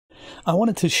I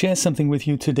wanted to share something with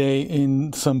you today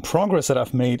in some progress that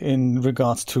I've made in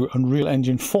regards to Unreal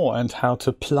Engine 4 and how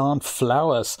to plant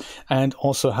flowers and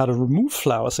also how to remove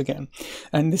flowers again.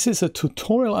 And this is a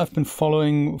tutorial I've been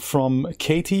following from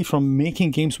Katie, from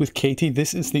Making Games with Katie.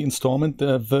 This is the installment,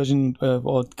 version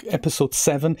or episode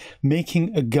 7,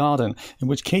 Making a Garden, in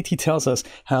which Katie tells us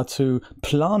how to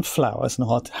plant flowers and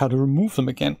how to remove them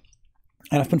again.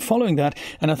 And I've been following that,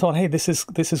 and I thought, hey, this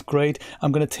is great.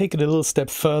 I'm going to take it a little step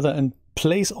further and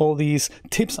place all these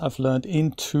tips I've learned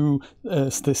into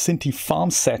the Synty farm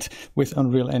set with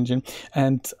Unreal Engine.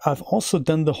 And I've also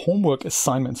done the homework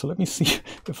assignment. So let me see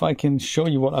if I can show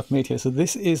you what I've made here. So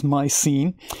this is my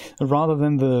scene, rather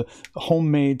than the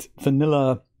homemade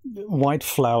vanilla white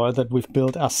flower that we've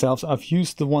built ourselves. I've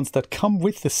used the ones that come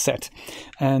with the set,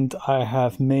 and I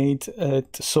have made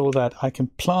it so that I can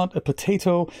plant a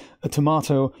potato, a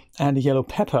tomato, and a yellow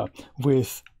pepper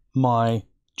with my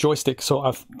joystick. So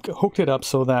I've hooked it up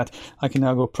so that I can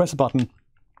now go press a button,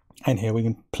 and here we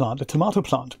can plant a tomato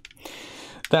plant.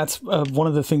 That's one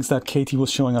of the things that Katie was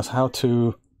showing us, how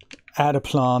to add a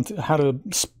plant, how to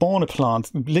spawn a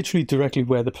plant literally directly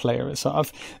where the player is. So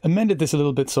I've amended this a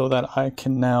little bit so that I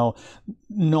can now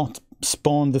not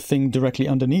spawn the thing directly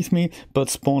underneath me, but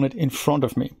spawn it in front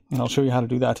of me. And I'll show you how to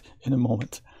do that in a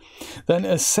moment. Then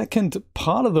a second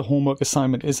part of the homework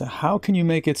assignment is how can you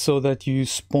make it so that you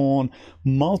spawn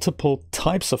multiple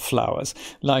types of flowers,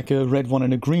 like a red one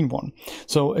and a green one.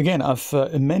 So again, I've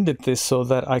amended this so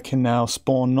that I can now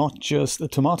spawn not just a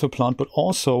tomato plant, but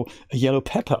also a yellow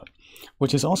pepper,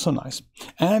 which is also nice.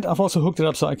 And I've also hooked it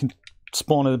up so I can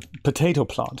spawn a potato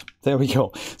plant. There we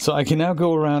go. So I can now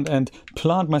go around and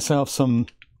plant myself some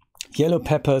yellow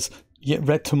peppers,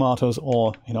 red tomatoes,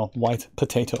 or white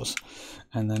potatoes,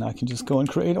 and then I can just go and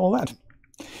create all that.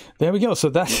 There we go. So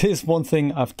that is one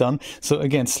thing I've done. So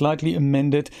again, slightly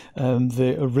amended.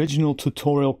 The original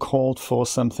tutorial called for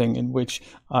something in which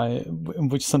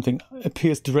something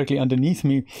appears directly underneath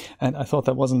me, and I thought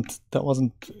that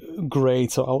wasn't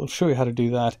great. So I'll show you how to do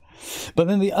that. But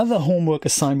then the other homework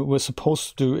assignment we're supposed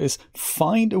to do is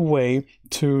find a way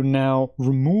to now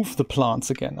remove the plants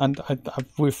again. And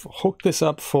we've hooked this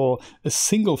up for a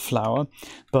single flower,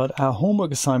 but our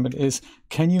homework assignment is,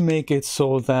 can you make it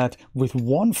so that with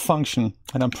one function,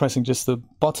 and I'm pressing just the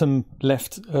bottom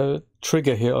left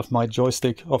trigger here of my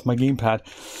joystick, of my gamepad,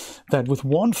 that with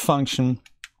one function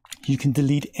you can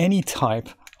delete any type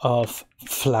of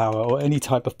flower or any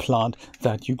type of plant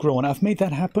that you grow. And I've made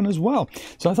that happen as well.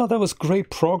 So I thought that was great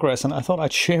progress, and I thought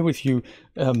I'd share with you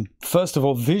first of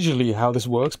all visually how this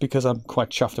works, because I'm quite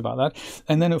chuffed about that,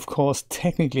 and then of course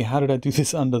technically how did I do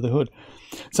this under the hood.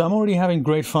 So I'm already having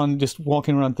great fun just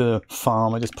walking around the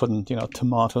farm. I just put in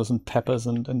tomatoes and peppers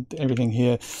and everything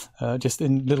here, just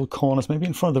in little corners, maybe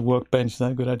in front of the workbench. Is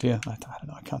that a good idea? I don't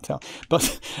know, I can't tell,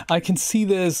 but I can see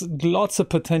there's lots of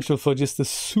potential for just a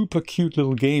super cute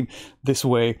little game this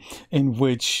way, in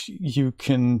which you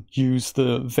can use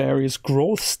the various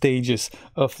growth stages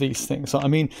of these things. So I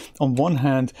mean, on one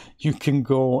hand, you can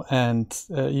go and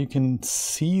you can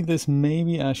see this.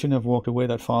 Maybe I shouldn't have walked away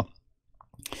that far.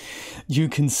 You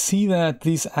can see that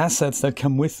these assets that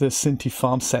come with the Synty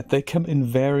farm set, they come in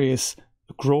various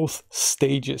growth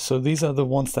stages. So these are the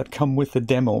ones that come with the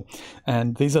demo,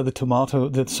 and these are the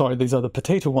these are the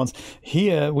potato ones.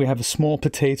 Here we have a small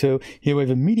potato, here we have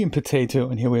a medium potato,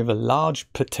 and here we have a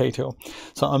large potato.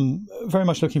 So I'm very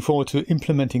much looking forward to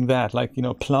implementing that, like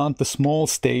plant the small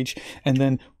stage and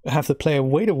then have the player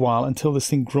wait a while until this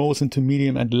thing grows into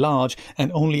medium and large,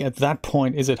 and only at that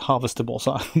point is it harvestable.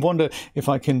 So I wonder if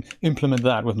I can implement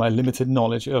that with my limited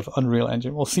knowledge of Unreal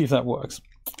Engine. We'll see if that works.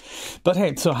 But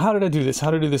hey, so how did I do this?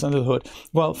 How to do this under the hood?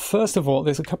 Well, first of all,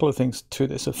 there's a couple of things to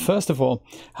this. So first of all,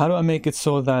 how do I make it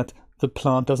so that the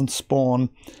plant doesn't spawn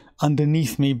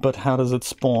underneath me, but how does it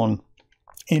spawn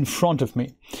in front of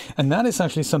me? And that is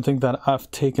actually something that I've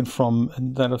taken from,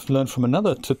 that I've learned from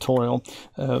another tutorial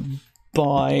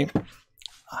by,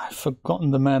 I've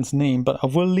forgotten the man's name, but I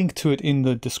will link to it in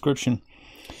the description.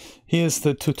 Here's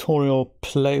the tutorial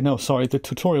the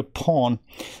tutorial pawn.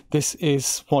 This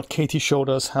is what Katie showed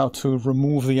us, how to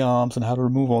remove the arms and how to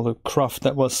remove all the cruft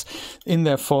that was in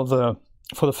there for the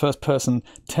first person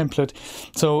template.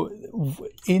 So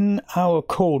in our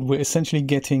code, we're essentially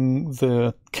getting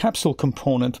the capsule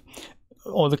component,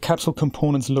 or the capsule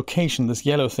component's location, this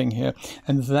yellow thing here,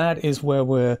 and that is where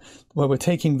we're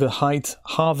taking the height,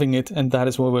 halving it, and that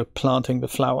is where we're planting the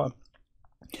flower.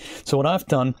 So what I've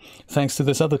done, thanks to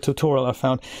this other tutorial I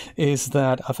found, is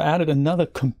that I've added another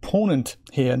component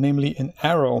here, namely an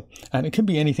arrow, and it can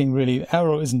be anything really.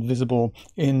 Arrow isn't visible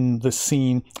in the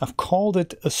scene. I've called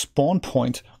it a spawn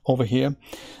point over here.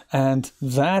 And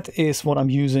that is what I'm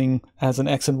using as an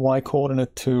X and Y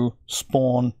coordinate to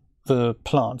spawn the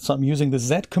plant. So I'm using the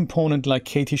Z component like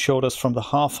Katie showed us from the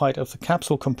half height of the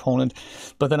capsule component,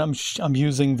 but then I'm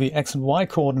using the X and Y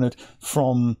coordinate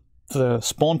from the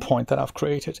spawn point that I've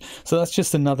created. So that's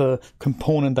just another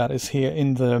component that is here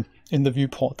in the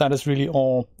viewport. That is really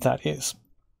all that is.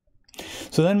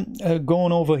 So then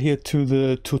going over here to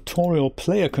the tutorial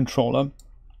player controller,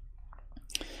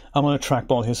 I'm on a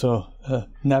trackball here, so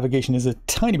navigation is a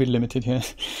tiny bit limited here.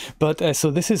 But so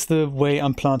this is the way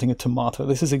I'm planting a tomato.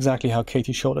 This is exactly how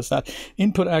Katie showed us that.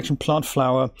 Input action plant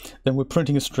flower, then we're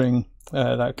printing a string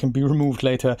that can be removed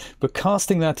later. We're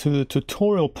casting that to the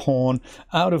tutorial pawn,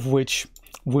 out of which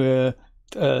we're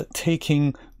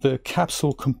taking the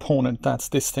capsule component, that's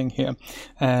this thing here,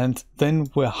 and then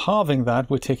we're halving that.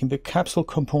 We're taking the capsule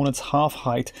component's half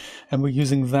height, and we're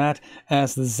using that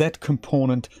as the Z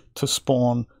component to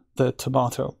spawn the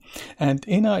tomato. And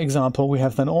in our example, we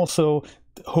have then also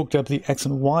hooked up the X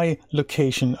and Y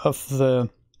location of the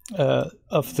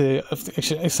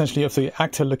essentially of the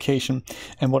actor location.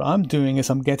 And what I'm doing is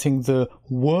I'm getting the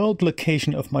world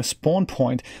location of my spawn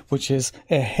point, which is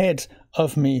ahead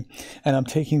of me, and I'm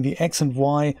taking the X and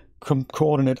Y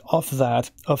coordinate of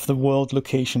the world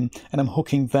location, and I'm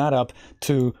hooking that up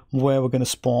to where we're going to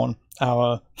spawn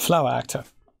our flower actor.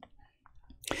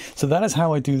 So that is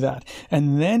how I do that.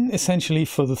 And then essentially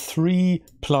for the 3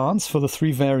 plants, for the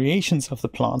 3 variations of the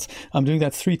plants, I'm doing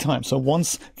that 3 times. So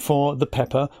once for the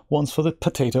pepper, once for the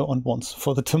potato, and once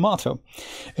for the tomato.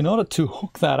 In order to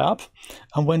hook that up,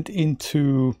 I went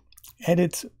into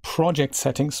Edit Project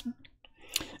Settings,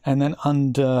 and then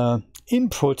under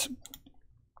Input,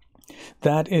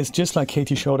 that is just like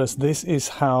Katie showed us. This is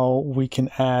how we can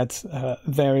add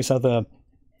various other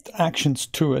actions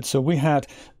to it. So we had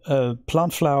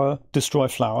plant flower, destroy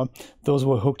flower. Those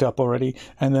were hooked up already.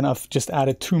 And then I've just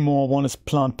added 2 more. One is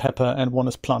plant pepper and one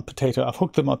is plant potato. I've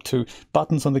hooked them up to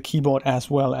buttons on the keyboard as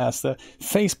well as the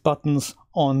face buttons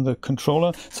on the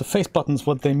controller. So face buttons,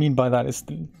 what they mean by that is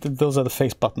those are the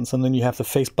face buttons. And then you have the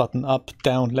face button up,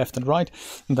 down, left, and right.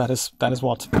 And that is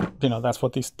what, that's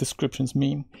what these descriptions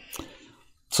mean.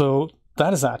 So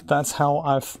that is that. That's how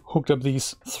I've hooked up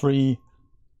these 3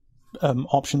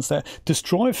 options there.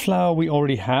 Destroy flower we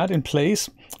already had in place,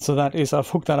 so that is, I've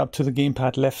hooked that up to the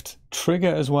gamepad left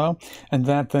trigger as well, and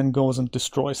that then goes and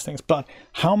destroys things. But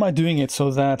how am I doing it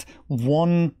so that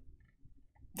one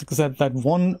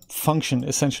function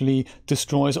essentially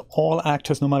destroys all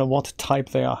actors no matter what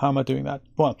type they are? How am I doing that?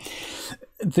 Well,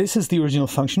 this is the original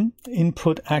function,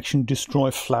 input action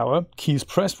destroy flower. Keys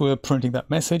pressed, we're printing that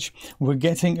message. We're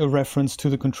getting a reference to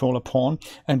the controller pawn,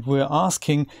 and we're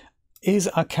asking, is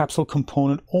our capsule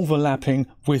component overlapping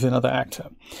with another actor?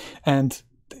 And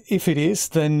if it is,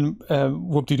 then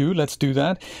whoop-de-doo, let's do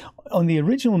that. On the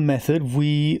original method,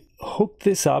 we hooked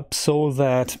this up so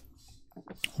that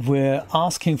we're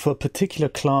asking for a particular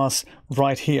class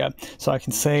right here. So I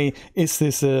can say, is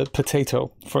this a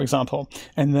potato, for example?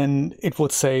 And then it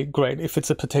would say, great, if it's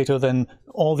a potato, then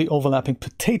all the overlapping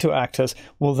potato actors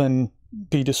will then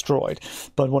be destroyed.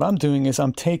 But what I'm doing is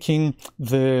I'm taking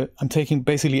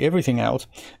basically everything out,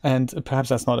 and perhaps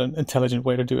that's not an intelligent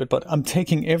way to do it, but I'm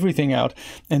taking everything out,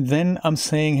 and then I'm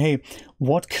saying, hey,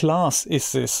 what class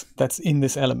is this that's in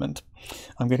this element?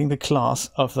 I'm getting the class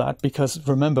of that, because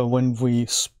remember, when we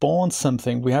spawn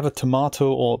something, we have a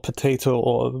tomato or potato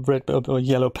or red or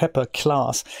yellow pepper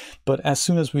class, but as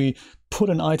soon as we put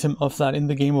an item of that in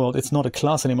the game world, it's not a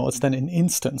class anymore, it's then an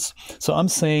instance. So I'm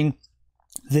saying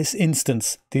this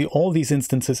instance, all these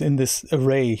instances in this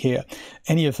array here,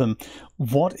 any of them,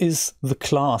 what is the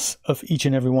class of each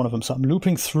and every one of them? So I'm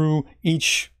looping through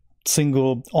each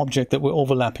single object that we're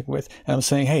overlapping with, and I'm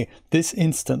saying, hey, this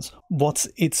instance, what's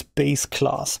its base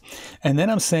class? And then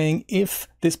I'm saying, if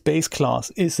this base class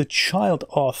is the child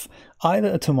of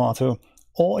either a tomato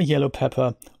or a yellow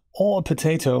pepper or a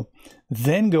potato,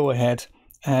 then go ahead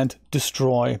and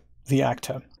destroy the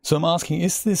actor. So I'm asking,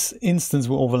 is this instance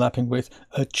we're overlapping with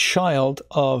a child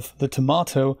of the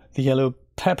tomato, the yellow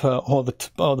pepper, or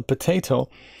the potato?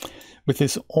 With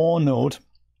this OR node,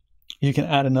 you can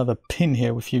add another pin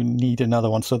here if you need another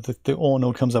one, so that the OR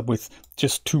node comes up with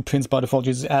just 2 pins by default.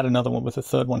 You just add another one with a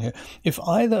 3rd one here. If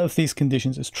either of these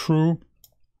conditions is true,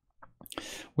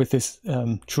 with this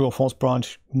true or false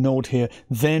branch node here,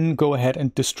 then go ahead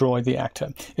and destroy the actor.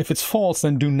 If it's false,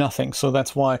 then do nothing. So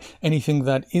that's why anything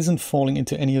that isn't falling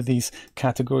into any of these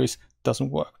categories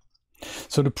doesn't work.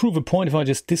 So to prove a point, if I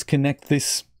just disconnect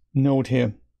this node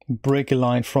here, break a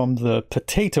line from the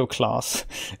potato class,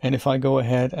 and if I go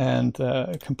ahead and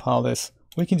compile this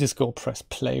we can just go press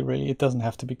play, really. It doesn't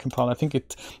have to be compiled. I think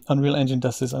Unreal Engine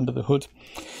does this under the hood.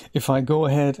 If I go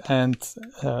ahead and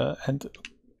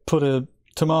put a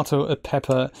tomato, a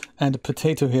pepper, and a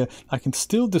potato here, I can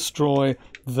still destroy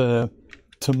the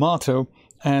tomato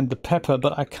and the pepper,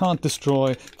 but I can't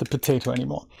destroy the potato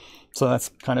anymore. So that's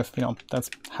kind of, that's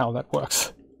how that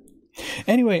works.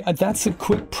 Anyway, that's a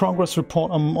quick progress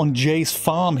report on Jay's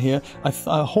farm here.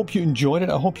 I hope you enjoyed it.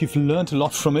 I hope you've learned a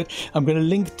lot from it. I'm going to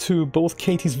link to both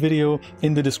Katie's video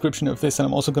in the description of this, and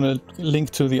I'm also going to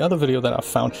link to the other video that I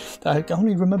found. I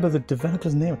only remember the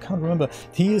developer's name. I can't remember.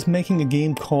 He is making a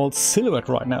game called Silhouette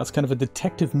right now. It's kind of a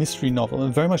detective mystery novel.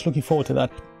 I'm very much looking forward to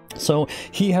that. So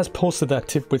he has posted that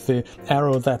tip with the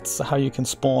arrow. That's how you can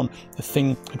spawn a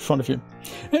thing in front of you.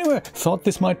 Anyway, thought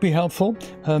this might be helpful.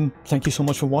 Thank you so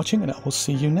much for watching, and I will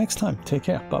see you next time. Take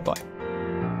care. Bye-bye.